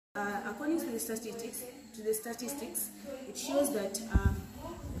According to the statistics, it shows that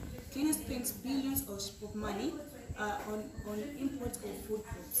Kenya spends billions of money on imports of food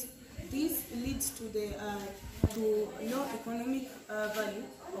crops. This leads to the low economic value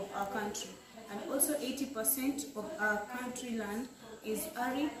of our country, and also 80% of our country land is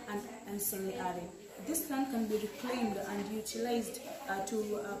arid and semi-arid. This land can be reclaimed and utilized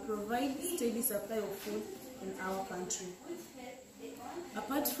to provide steady supply of food in our country.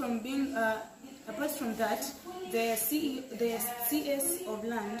 Apart from that, the CS of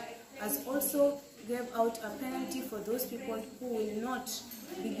land has also gave out a penalty for those people who will not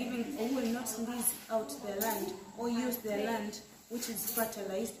lease out their land or use their land which is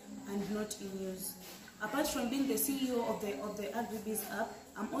fertilized and not in use. Apart from being the CEO of the Agribiz app,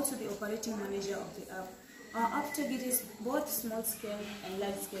 I'm also the operating manager of the app. Our app targets both small-scale and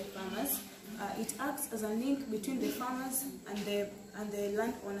large-scale farmers. It acts as a link between the farmers and the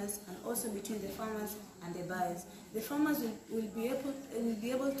landowners, and also between the farmers and the buyers. The farmers will be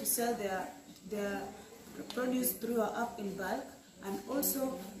able to sell their produce through our app in bulk, and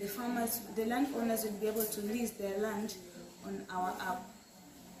also the landowners will be able to lease their land on our app.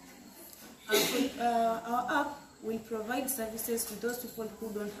 Our app will provide services to those people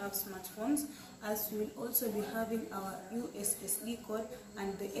who don't have smartphones, as we will also be having our USSD code,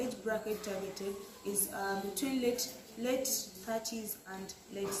 and the age bracket targeted is between late 30s and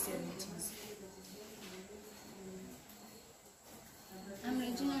late 70s. I'm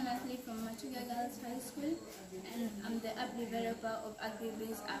Regina Nathalie from Matuga Girls High School, and I'm the app developer of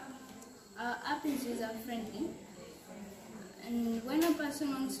Agribiz app. Our app is user-friendly, and when a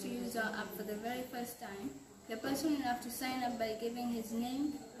person wants to use our app for the very first time, the person will have to sign up by giving his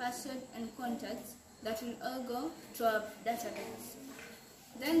name, password, and contacts that will all go to our database.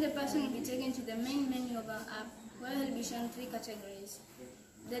 Then the person will be taken to the main menu of our app, where he'll be shown three categories.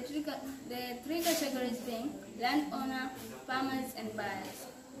 The three categories being landowner, farmers, and buyers.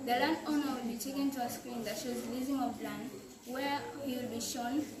 The landowner will be taken to a screen that shows leasing of land, where he will be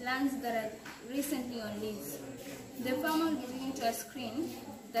shown lands that are recently on lease. The farmer will be taken to a screen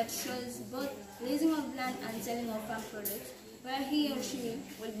that shows both leasing of land and selling of farm products, where he or she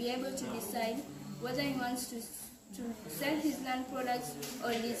will be able to decide whether he wants to sell his land products or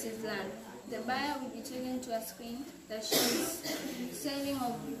lease his land. The buyer will be taken to a screen that shows selling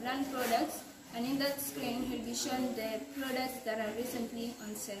of land products, and in that screen he will be shown the products that are recently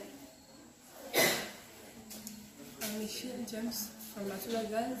on sale. I'm Michelle James from Matuga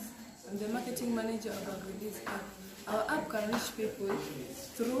Girls. I'm the marketing manager of Agribiz app. Our app can reach people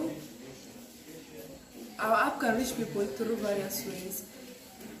through various ways.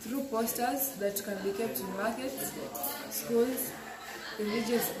 Through posters that can be kept in markets, schools,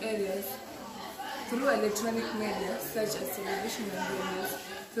 religious areas, through electronic media such as television and radios,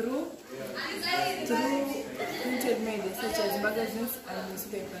 through printed media such as magazines and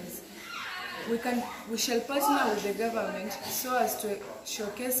newspapers. We shall partner with the government so as to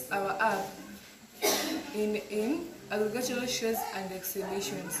showcase our app in agricultural shows and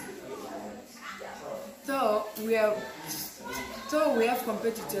exhibitions. Though we have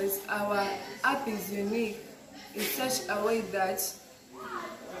competitors, our app is unique in such a way that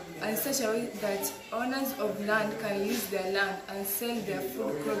owners of land can lease their land and sell their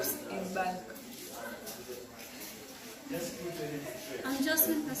food crops in bulk. I'm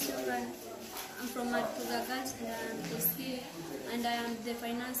Jocelyn Pascal. I'm from Matuga Girls, and I am the CEO, and I am the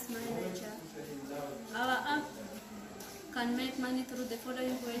finance manager. Our app can make money through the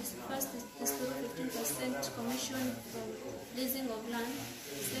following ways. First is through 15% commission from leasing of land.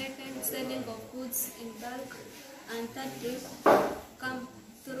 Second, selling of goods in bulk. And thirdly, come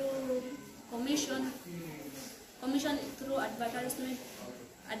through commission through advertisement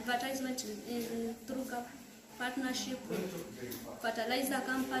through partnership with fertilizer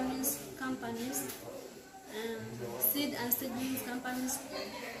companies, seed and seedlings companies.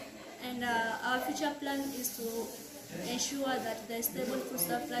 And our future plan is to ensure that there is stable food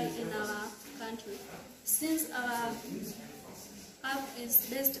supply in our country. Since our app is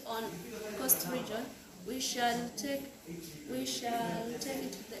based on coast region, we shall take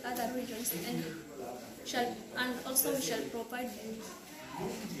it to the other regions, and also we shall provide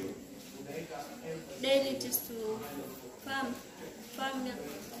daily tips to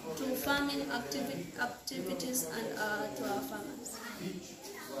farming activities and to our farmers.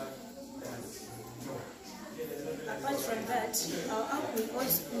 Apart from that, our app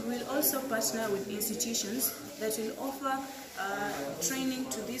will also partner with institutions that will offer training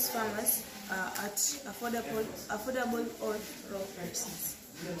to these farmers at affordable or low prices.